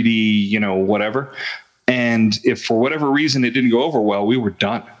awesome 3D, whatever. And if for whatever reason it didn't go over well, we were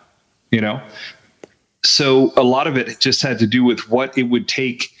done, So a lot of it just had to do with what it would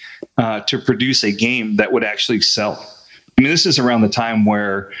take to produce a game that would actually sell. I mean, this is around the time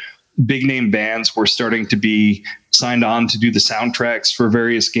where big name bands were starting to be signed on to do the soundtracks for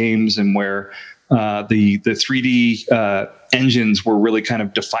various games, and where the 3D engines were really kind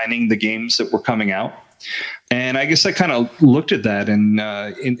of defining the games that were coming out. And I guess I kind of looked at that and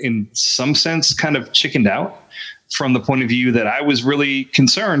in some sense kind of chickened out from the point of view that I was really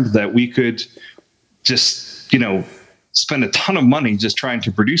concerned that we could just, spend a ton of money just trying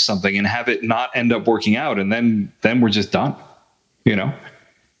to produce something and have it not end up working out. And then we're just done, Bit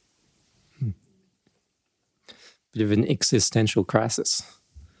of an existential crisis.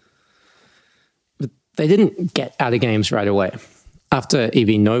 But they didn't get out of games right away. After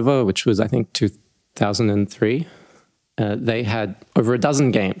EV Nova, which was, I think, 2003, they had over a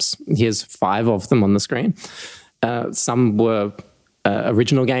dozen games. Here's 5 of them on the screen. Some were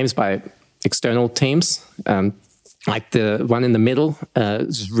original games by external teams, like the one in the middle,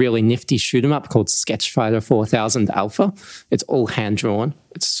 is a really nifty shoot 'em up called Sketch Fighter 4000 Alpha. It's all hand-drawn.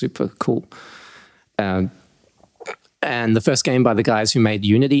 It's super cool. And the first game by the guys who made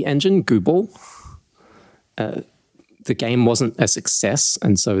Unity engine, Gooball, the game wasn't a success,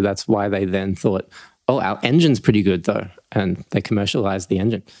 and so that's why they then thought, oh, our engine's pretty good, though, and they commercialized the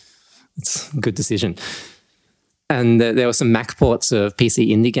engine. It's a good decision. And there were some Mac ports of PC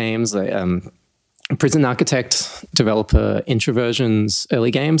indie games, like Prison Architect, developer Introversion's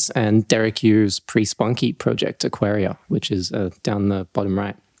early games, and Derek Yu's pre-Spunky project, Aquaria, which is down the bottom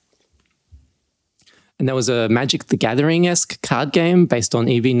right. And there was a Magic the Gathering-esque card game based on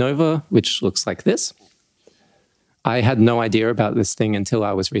EV Nova, which looks like this. I had no idea about this thing until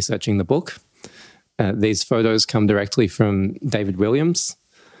I was researching the book. These photos come directly from David Williams,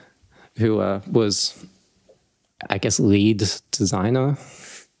 who was, I guess, lead designer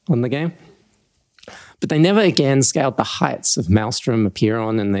on the game. But they never again scaled the heights of Maelstrom,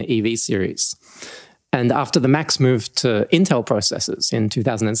 Apiron, and the EV series. And after the Macs moved to Intel processors in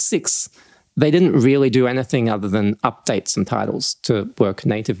 2006, they didn't really do anything other than update some titles to work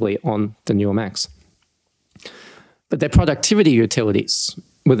natively on the newer Macs. But their productivity utilities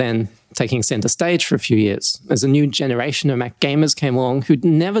were then taking center stage for a few years as a new generation of Mac gamers came along who'd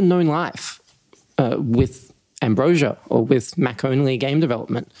never known life with Ambrosia or with Mac-only game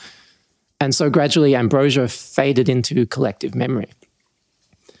development. And so gradually Ambrosia faded into collective memory.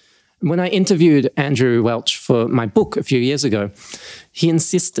 When I interviewed Andrew Welch for my book a few years ago, he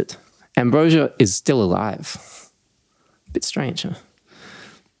insisted Ambrosia is still alive. A bit strange, huh?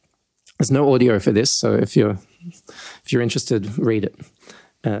 There's no audio for this, so if you're interested, read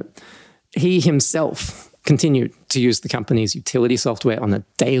it. He himself continued to use the company's utility software on a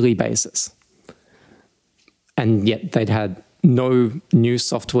daily basis. And yet they'd had no new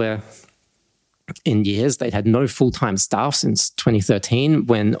software in years. They'd had no full-time staff since 2013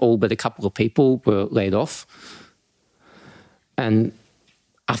 when all but a couple of people were laid off. And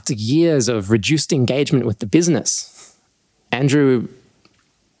after years of reduced engagement with the business, Andrew,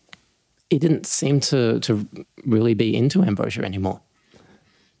 he didn't seem to really be into Ambrosia anymore.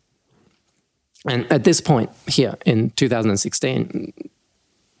 And at this point here in 2016,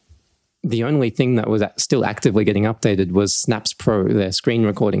 the only thing that was still actively getting updated was Snaps Pro, their screen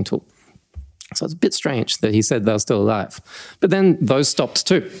recording tool. So it's a bit strange that he said they were still alive. But then those stopped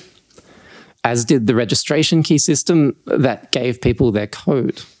too, as did the registration key system that gave people their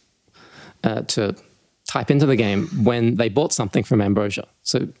code to type into the game when they bought something from Ambrosia.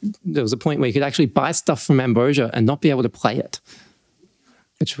 So there was a point where you could actually buy stuff from Ambrosia and not be able to play it,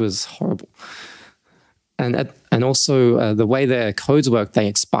 which was horrible. And also the way their codes work, they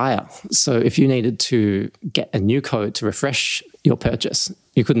expire. So if you needed to get a new code to refresh your purchase,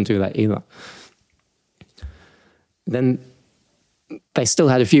 you couldn't do that either. Then they still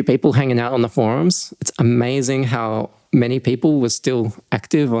had a few people hanging out on the forums. It's amazing how many people were still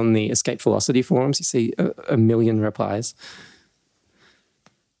active on the Escape Velocity forums. You see a million replies.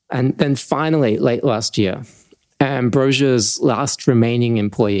 And then finally, late last year, Ambrosia's last remaining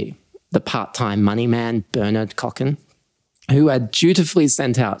employee, the part-time money man, Bernard Cocken, who had dutifully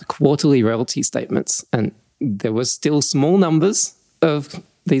sent out quarterly royalty statements and there were still small numbers of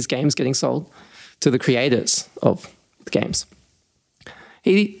these games getting sold to the creators of the games.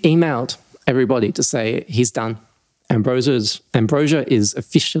 He emailed everybody to say he's done. Ambrosia is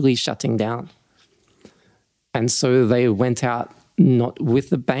officially shutting down. And so they went out not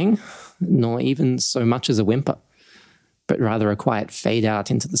with a bang, nor even so much as a whimper, but rather a quiet fade out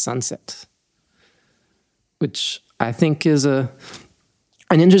into the sunset, which I think is an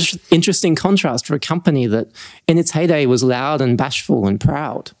interesting contrast for a company that in its heyday was loud and bashful and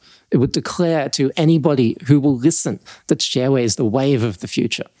proud. It would declare to anybody who will listen that shareware is the wave of the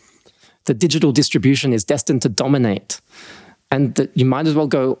future, that digital distribution is destined to dominate, and that you might as well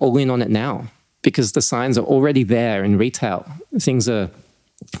go all in on it now because the signs are already there in retail. Things are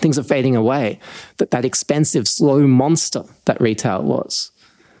fading away, that expensive, slow monster that retail was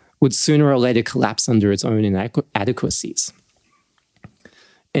would sooner or later collapse under its own inadequacies.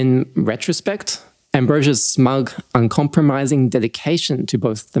 In retrospect, Ambrosia's smug, uncompromising dedication to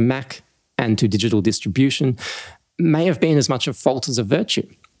both the Mac and to digital distribution may have been as much a fault as a virtue,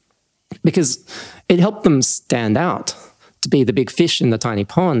 because it helped them stand out to be the big fish in the tiny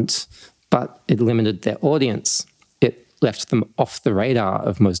pond, but it limited their audience. It left them off the radar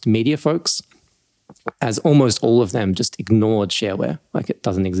of most media folks, as almost all of them just ignored shareware like it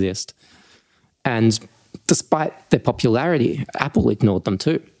doesn't exist. And despite their popularity, Apple ignored them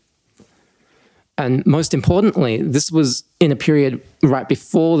too. And most importantly, this was in a period right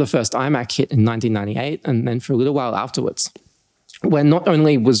before the first iMac hit in 1998, and then for a little while afterwards, where not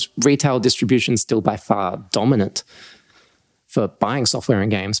only was retail distribution still by far dominant for buying software and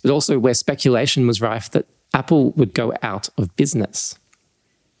games, but also where speculation was rife that Apple would go out of business.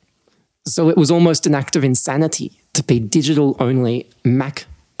 So it was almost an act of insanity to be digital only, Mac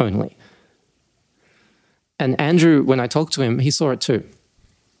only. And Andrew, when I talked to him, he saw it too.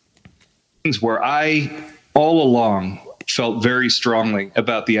 Where I all along felt very strongly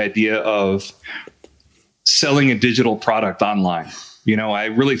about the idea of selling a digital product online. You know, I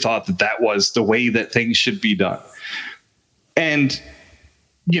really thought that was the way that things should be done. And,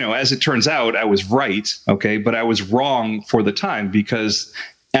 you know, as it turns out, I was right, okay, but I was wrong for the time because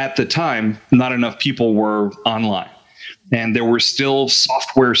at the time, not enough people were online. And there were still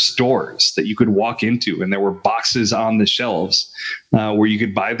software stores that you could walk into, and there were boxes on the shelves where you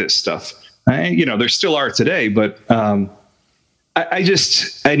could buy this stuff. You know, there still are today, but I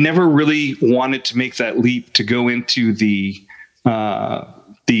never really wanted to make that leap to go into the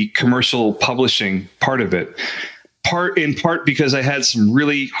commercial publishing part of it. In part because I had some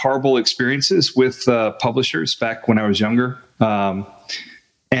really horrible experiences with publishers back when I was younger.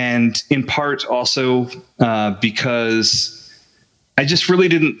 And in part also because I just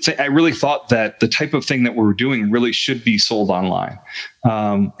really I really thought that the type of thing that we were doing really should be sold online.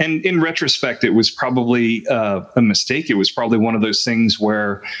 And in retrospect, it was probably a mistake. It was probably one of those things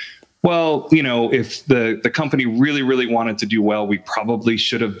where, well, you know, if the company really, really wanted to do well, we probably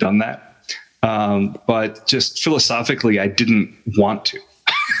should have done that. But just philosophically, I didn't want to,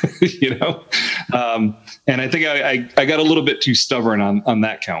 you know? And I think I got a little bit too stubborn on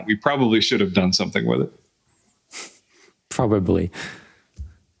that count. We probably should have done something with it. Probably.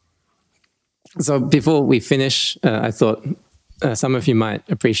 So before we finish, I thought some of you might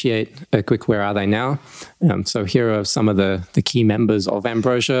appreciate a quick Where Are They Now? So here are some of the key members of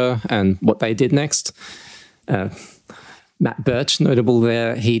Ambrosia and what they did next. Matt Birch, notable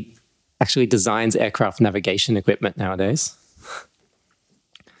there, he actually designs aircraft navigation equipment nowadays.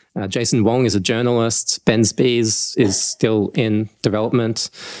 Jason Wong is a journalist. Ben Spies is still in development.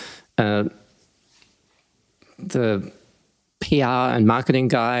 The PR and marketing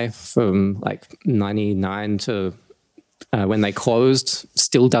guy from like 99 to when they closed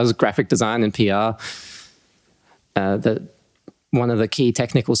still does graphic design and PR. One of the key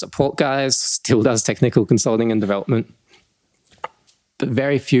technical support guys still does technical consulting and development. But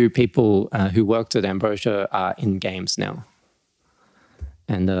very few people who worked at Ambrosia are in games now.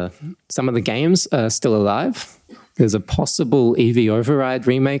 And some of the games are still alive. There's a possible EV Override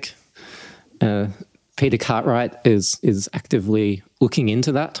remake. Peter Cartwright is actively looking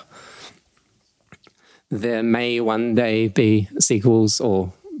into that. There may one day be sequels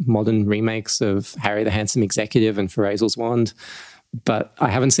or modern remakes of Harry the Handsome Executive and Ferazel's Wand, but I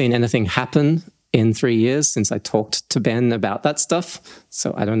haven't seen anything happen in 3 years since I talked to Ben about that stuff,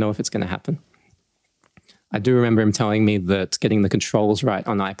 so I don't know if it's going to happen. I do remember him telling me that getting the controls right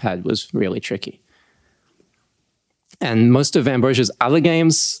on iPad was really tricky. And most of Ambrosia's other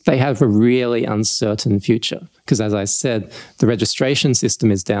games, they have a really uncertain future because, as I said, the registration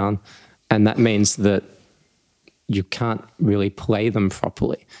system is down, and that means that you can't really play them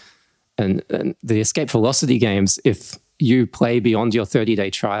properly. And the escape velocity games, if you play beyond your 30-day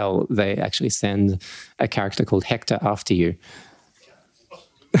trial, they actually send a character called Hector after you.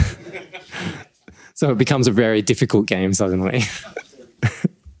 So it becomes a very difficult game suddenly.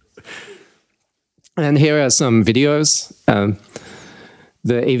 And here are some videos.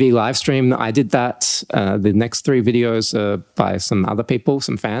 The EV live stream, I did that. The next 3 videos are by some other people,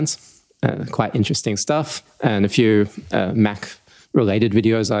 some fans. Quite interesting stuff. And a few Mac-related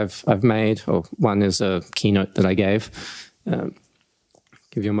videos I've made. Or one is a keynote that I gave.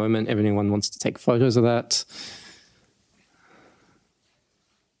 Give you a moment. Everyone wants to take photos of that.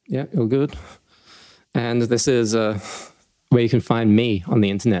 Yeah, all good. And this is where you can find me on the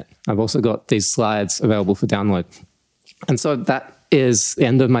internet. I've also got these slides available for download. And so that is the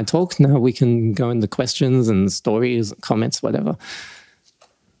end of my talk. Now we can go into questions and stories, comments, whatever.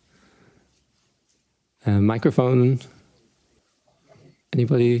 Microphone.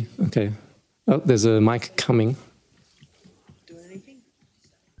 Anybody? Okay. Oh, there's a mic coming. Doing anything?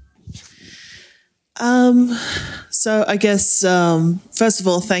 So I guess, first of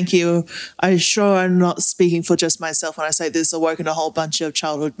all, thank you. I'm sure I'm not speaking for just myself when I say this awoken a whole bunch of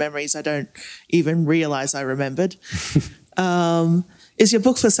childhood memories I don't even realize I remembered. Is your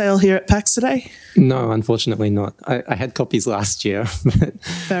book for sale here at PAX today? No, unfortunately not. I had copies last year.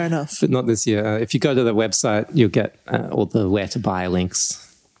 Fair enough. But not this year. If you go to the website, you'll get all the where to buy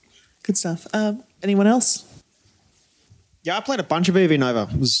links. Good stuff. Anyone else? Yeah, I played a bunch of EV Nova.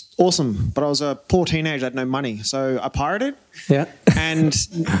 It was awesome, but I was a poor teenager, I had no money, so I pirated. Yeah. And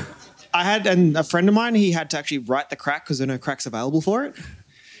I had a friend of mine, he had to actually write the crack because there are no cracks available for it,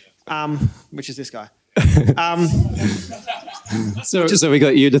 which is this guy. So we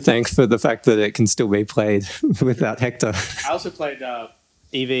got you to thank for the fact that it can still be played without Hector. I also played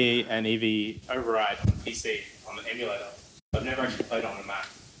EV and EV Override on PC on an emulator. I've never actually played it on a Mac,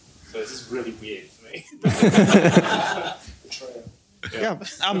 so this is really weird for me. Yeah.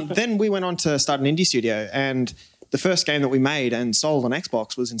 Then we went on to start an indie studio, and the first game that we made and sold on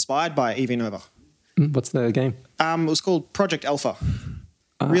Xbox was inspired by EV Nova. What's the game? It was called Project Alpha.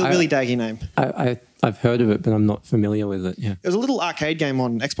 Really daggy name. I've heard of it, but I'm not familiar with it. Yeah. It was a little arcade game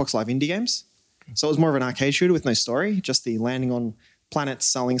on Xbox Live Indie Games. So it was more of an arcade shooter with no story, just the landing on planets,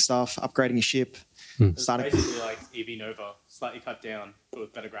 selling stuff, upgrading your ship. It's basically like EV Nova, slightly cut down, but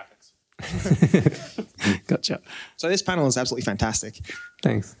with better graphics. Gotcha. So this panel is absolutely fantastic.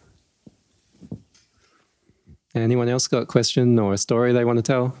 Thanks. Anyone else got a question or a story they want to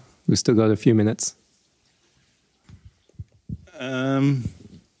tell? We've still got a few minutes.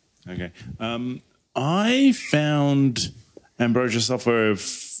 Okay. I found Ambrosia software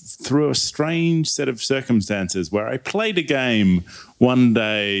through a strange set of circumstances where I played a game one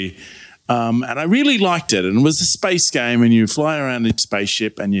day and I really liked it. And it was a space game and you fly around in a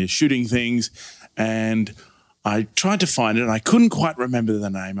spaceship and you're shooting things. And I tried to find it and I couldn't quite remember the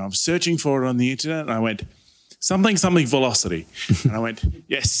name. I was searching for it on the internet and I went, something velocity. And I went,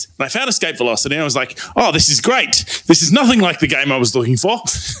 yes. And I found escape velocity and I was like, oh, this is great. This is nothing like the game I was looking for.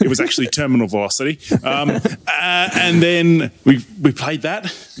 It was actually terminal velocity. And then we played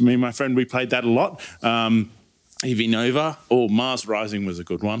that. Me and my friend, we played that a lot. EV Nova or Mars Rising was a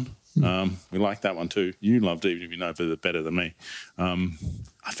good one. We liked that one too. You loved EV Nova better than me.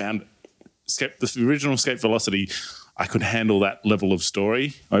 I found the original escape velocity, I could handle that level of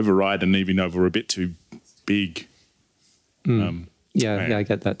story. Override and EV Nova were a bit too big. Yeah, I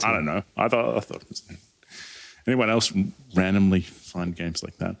get that too. I don't know. I thought it was. Anyone else randomly find games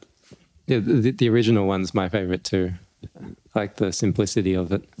like that? Yeah, the original one's my favorite too. I like the simplicity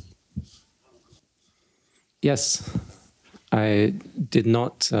of it. Yes, I did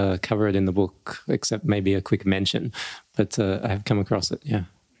not cover it in the book, except maybe a quick mention, but I have come across it, yeah.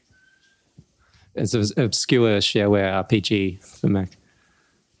 It's an obscure shareware RPG for Mac.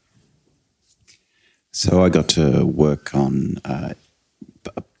 So I got to work on a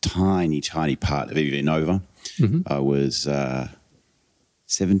tiny part of EV Nova. Mm-hmm. I was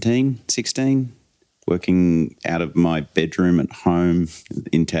 17, 16, working out of my bedroom at home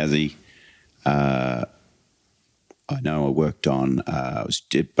in Tassie. I know I worked on,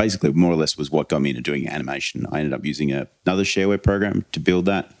 basically more or less was what got me into doing animation. I ended up using another shareware program to build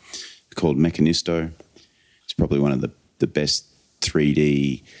that called Mechanisto. It's probably one of the best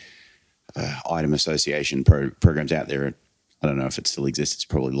 3D item association programs out there. I don't know if it still exists. It's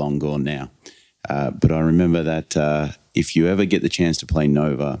probably long gone now. But I remember that if you ever get the chance to play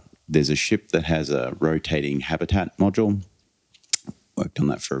Nova, there's a ship that has a rotating habitat module. Worked on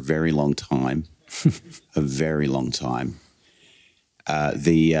that for a very long time. A very long time.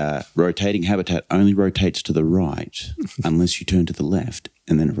 The rotating habitat only rotates to the right unless you turn to the left,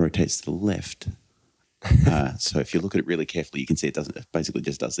 and then it rotates to the left. So if you look at it really carefully, you can see it doesn't. It basically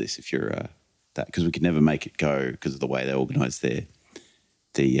just does this. If you're that, because we could never make it go because of the way they organise the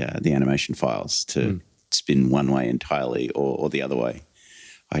animation files to spin one way entirely or the other way.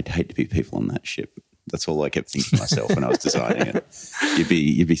 I'd hate to be people on that ship. That's all I kept thinking to myself when I was designing it.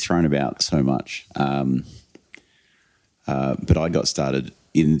 You'd be thrown about so much. But I got started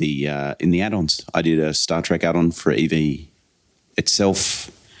in the add-ons. I did a Star Trek add-on for EV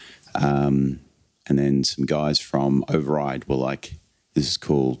itself, and then some guys from Override were like, "This is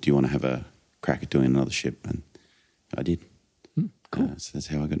cool. Do you want to have a crack at doing another ship?" And I did. Cool. So that's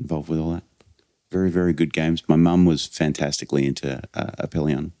how I got involved with all that. Very, very good games. My mum was fantastically into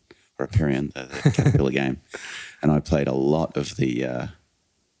Aperion, the Caterpillar game, and I played a lot of the. I've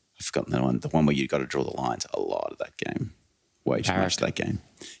forgotten that one. The one where you got to draw the lines. A lot of that game. Way too much of that game.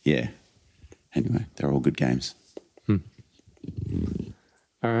 Yeah. Anyway, they're all good games. All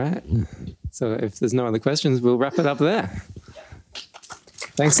right. So if there's no other questions, we'll wrap it up there.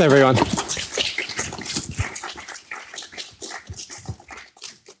 Thanks, everyone.